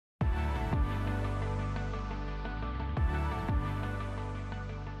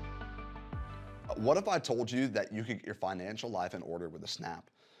What if I told you that you could get your financial life in order with a snap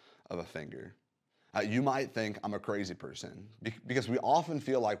of a finger? You might think I'm a crazy person because we often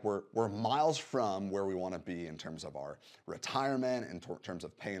feel like we're miles from where we want to be in terms of our retirement, in terms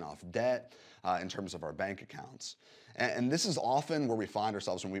of paying off debt, in terms of our bank accounts. And this is often where we find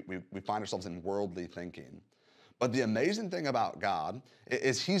ourselves when we find ourselves in worldly thinking. But the amazing thing about God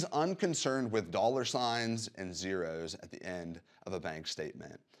is he's unconcerned with dollar signs and zeros at the end of a bank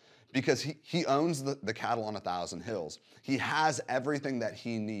statement because he owns the cattle on 1,000 hills. He has everything that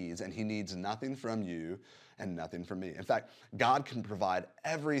he needs, and he needs nothing from you and nothing from me. In fact, God can provide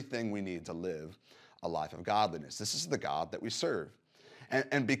everything we need to live a life of godliness. This is the God that we serve.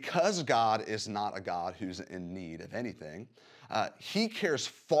 And because God is not a God who's in need of anything, he cares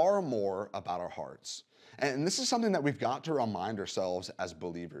far more about our hearts. And this is something that we've got to remind ourselves as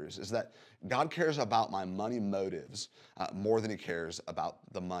believers, is that God cares about my money motives more than he cares about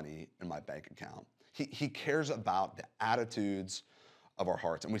the money in my bank account. He cares about the attitudes of our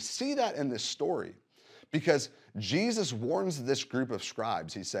hearts. And we see that in this story because Jesus warns this group of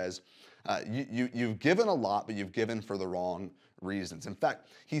scribes. He says, you've given a lot, but you've given for the wrong reasons. In fact,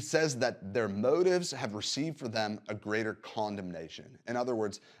 he says that their motives have received for them a greater condemnation. In other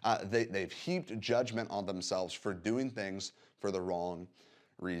words, they've heaped judgment on themselves for doing things for the wrong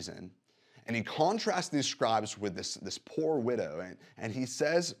reason. And he contrasts these scribes with this poor widow, and he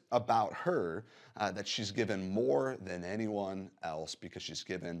says about her that she's given more than anyone else because she's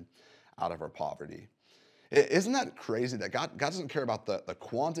given out of her poverty. Isn't that crazy that God doesn't care about the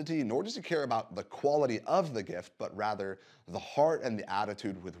quantity, nor does he care about the quality of the gift, but rather the heart and the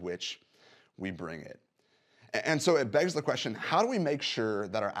attitude with which we bring it? And so it begs the question, how do we make sure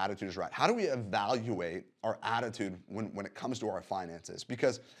that our attitude is right? How do we evaluate our attitude when it comes to our finances?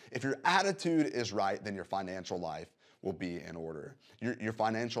 Because if your attitude is right, then your financial life will be in order. Your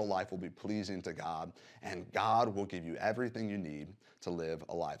financial life will be pleasing to God, and God will give you everything you need to live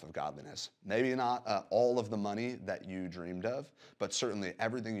a life of godliness. Maybe not all of the money that you dreamed of, but certainly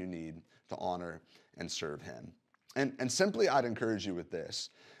everything you need to honor and serve him. And simply, I'd encourage you with this,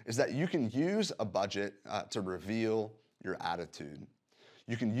 is that you can use a budget to reveal your attitude.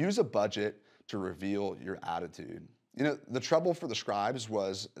 You can use a budget to reveal your attitude. You know, the trouble for the scribes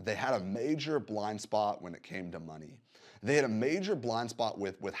was they had a major blind spot when it came to money. They had a major blind spot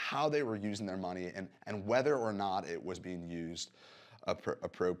with how they were using their money and whether or not it was being used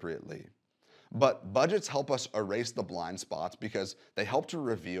appropriately. But budgets help us erase the blind spots because they help to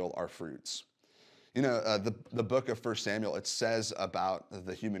reveal our fruits. You know, the book of 1 Samuel, it says about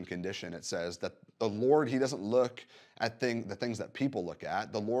the human condition, it says that the Lord, he doesn't look at the things that people look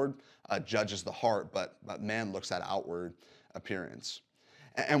at. The Lord judges the heart, but man looks at outward appearance.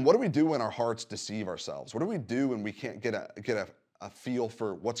 And what do we do when our hearts deceive ourselves? What do we do when we can't get a feel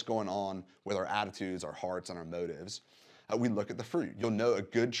for what's going on with our attitudes, our hearts, and our motives? We look at the fruit. You'll know a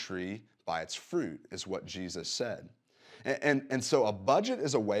good tree by its fruit, is what Jesus said. And so a budget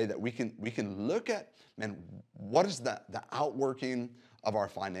is a way that we can look at, man, what is the outworking of our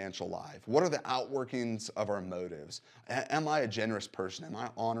financial life? What are the outworkings of our motives? Am I a generous person? Am I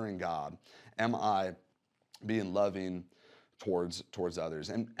honoring God? Am I being loving towards others?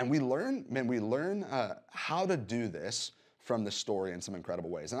 And we learn how to do this from the story in some incredible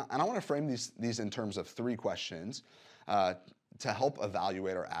ways. And I want to frame these in terms of 3 questions to help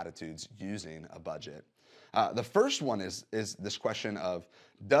evaluate our attitudes using a budget. The first one is this question of,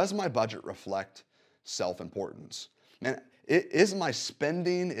 does my budget reflect self-importance? Man, is my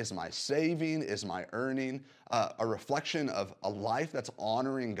spending, is my saving, is my earning a reflection of a life that's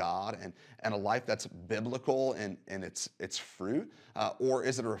honoring God and a life that's biblical in its fruit? Or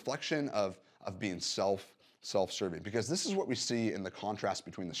is it a reflection of being self-serving? Because this is what we see in the contrast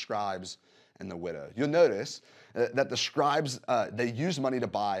between the scribes and the widow. You'll notice that the scribes, they use money to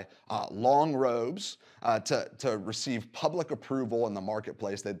buy long robes, to receive public approval in the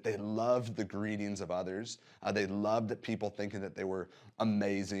marketplace. That they loved the greetings of others. They loved people thinking that they were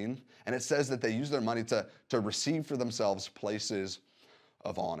amazing. And it says that they use their money to receive for themselves places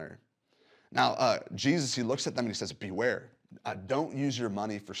of honor. Now, Jesus, he looks at them and he says, beware, don't use your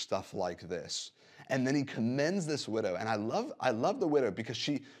money for stuff like this. And then he commends this widow. And I love the widow because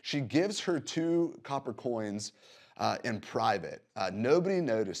she gives her 2 copper coins in private. Nobody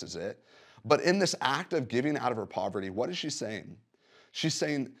notices it. But in this act of giving out of her poverty, what is she saying? She's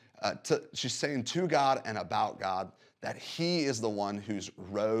saying to God and about God that he is the one who's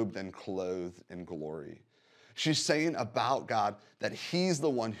robed and clothed in glory. She's saying about God that he's the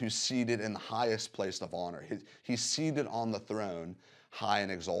one who's seated in the highest place of honor. He's seated on the throne, high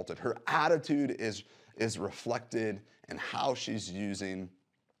and exalted. Her attitude is reflected in how she's using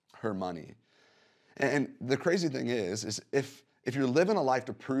her money. And the crazy thing is if you're living a life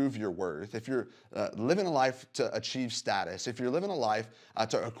to prove your worth, if you're living a life to achieve status, if you're living a life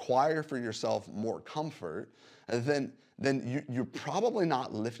to acquire for yourself more comfort, then you're probably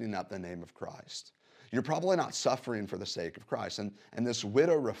not lifting up the name of Christ. You're probably not suffering for the sake of Christ. And this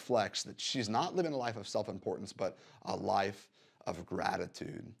widow reflects that she's not living a life of self-importance, but a life of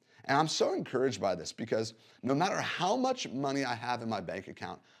gratitude. And I'm so encouraged by this because no matter how much money I have in my bank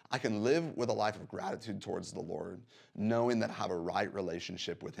account, I can live with a life of gratitude towards the Lord, knowing that I have a right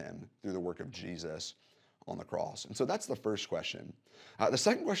relationship with Him through the work of Jesus on the cross. And so that's the first question. The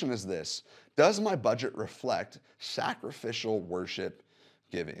second question is this: does my budget reflect sacrificial worship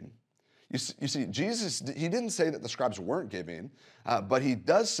giving? You see, Jesus, He didn't say that the scribes weren't giving, but He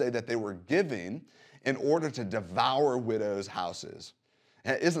does say that they were giving in order to devour widows' houses.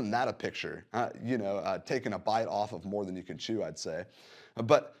 Isn't that a picture? Taking a bite off of more than you can chew, I'd say.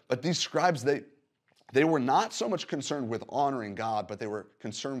 But these scribes, they were not so much concerned with honoring God, but they were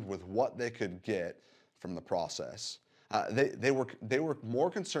concerned with what they could get from the process. They were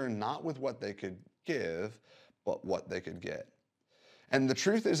more concerned not with what they could give, but what they could get. And the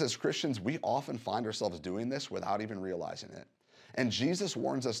truth is, as Christians, we often find ourselves doing this without even realizing it. And Jesus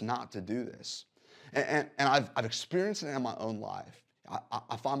warns us not to do this. And I've experienced it in my own life.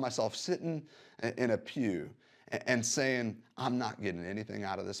 I find myself sitting in a pew and saying, I'm not getting anything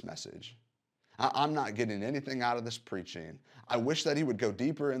out of this message. I'm not getting anything out of this preaching. I wish that He would go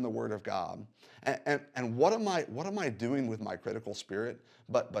deeper in the Word of God. And what am I doing with my critical spirit?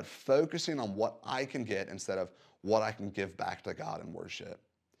 But focusing on what I can get instead of what I can give back to God in worship.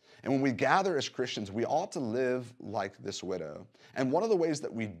 And when we gather as Christians, we ought to live like this widow. And one of the ways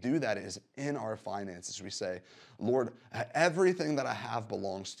that we do that is in our finances. We say, Lord, everything that I have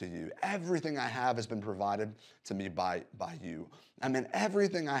belongs to You. Everything I have has been provided to me by You. I mean,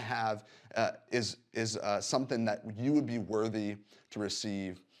 everything I have is something that You would be worthy to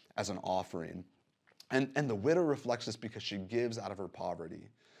receive as an offering. And the widow reflects this because she gives out of her poverty.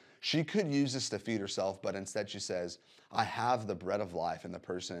 She could use this to feed herself, but instead she says, I have the bread of life in the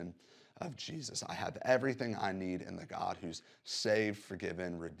person of Jesus. I have everything I need in the God who's saved,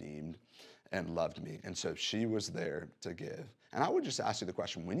 forgiven, redeemed, and loved me. And so she was there to give. And I would just ask you the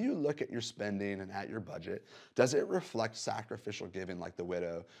question, when you look at your spending and at your budget, does it reflect sacrificial giving like the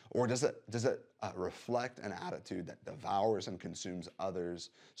widow? Or does it reflect an attitude that devours and consumes others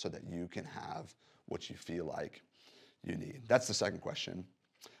so that you can have what you feel like you need? That's the second question.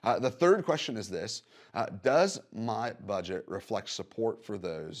 The third question is this: does my budget reflect support for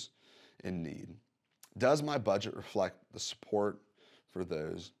those in need? Does my budget reflect the support for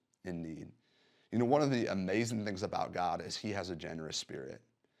those in need? You know, one of the amazing things about God is He has a generous spirit.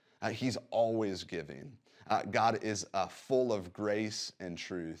 He's always giving. God is full of grace and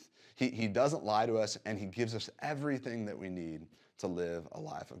truth. He doesn't lie to us, and He gives us everything that we need to live a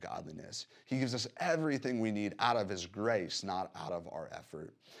life of godliness. He gives us everything we need out of His grace, not out of our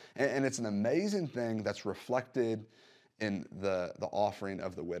effort. And it's an amazing thing that's reflected in the offering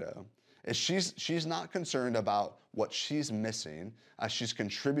of the widow. She's not concerned about what she's missing. She's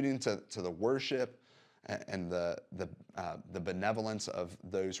contributing to the worship and the benevolence of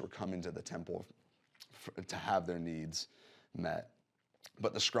those who are coming to the temple to have their needs met.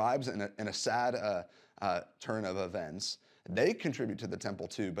 But the scribes, in a sad turn of events, they contribute to the temple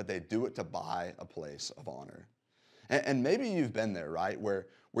too, but they do it to buy a place of honor. And maybe you've been there, right? Where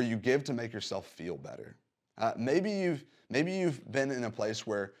you give to make yourself feel better. Maybe you've been in a place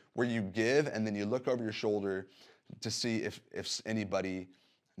where you give and then you look over your shoulder to see if anybody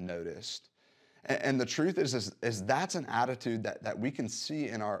noticed. And the truth is that's an attitude that we can see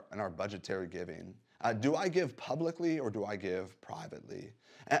in our budgetary giving. Do I give publicly or do I give privately?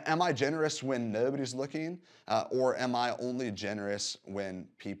 Am I generous when nobody's looking, or am I only generous when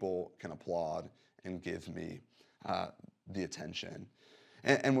people can applaud and give me the attention?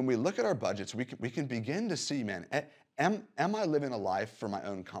 And when we look at our budgets, we can begin to see, man, am I living a life for my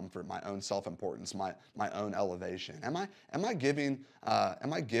own comfort, my own self-importance, my own elevation? Am I giving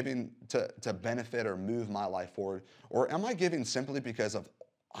to benefit or move my life forward, or am I giving simply because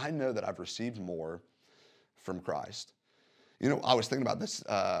I know that I've received more from Christ? You know, I was thinking about this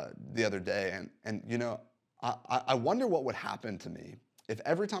the other day, and you know, I wonder what would happen to me if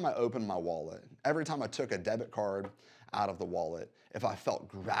every time I opened my wallet, every time I took a debit card out of the wallet, if I felt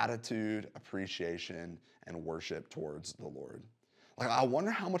gratitude, appreciation, and worship towards the Lord. Like, I wonder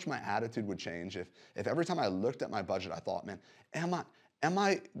how much my attitude would change if every time I looked at my budget, I thought, man, am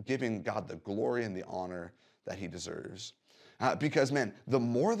I giving God the glory and the honor that He deserves? Because, man, the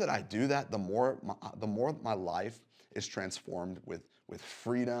more that I do that, the more my life is transformed with with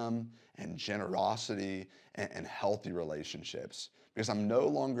freedom and generosity and healthy relationships, because I'm no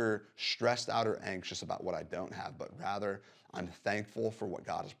longer stressed out or anxious about what I don't have, but rather I'm thankful for what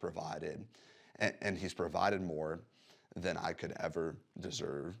God has provided, and He's provided more than I could ever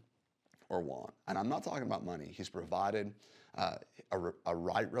deserve or want. And I'm not talking about money. He's provided a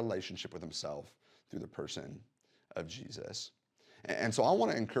right relationship with Himself through the person of Jesus. And so I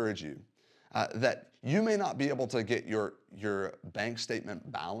want to encourage you that you may not be able to get your bank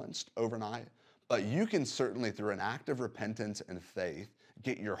statement balanced overnight, but you can certainly, through an act of repentance and faith,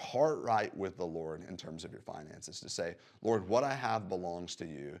 get your heart right with the Lord in terms of your finances, to say, Lord, what I have belongs to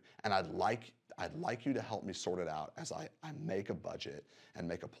you, and I'd like you to help me sort it out as I make a budget and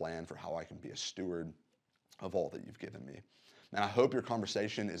make a plan for how I can be a steward of all that you've given me. And I hope your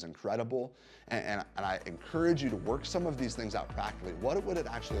conversation is incredible, and I encourage you to work some of these things out practically. What would it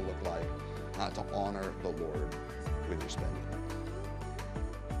actually look like to honor the Lord with your spending?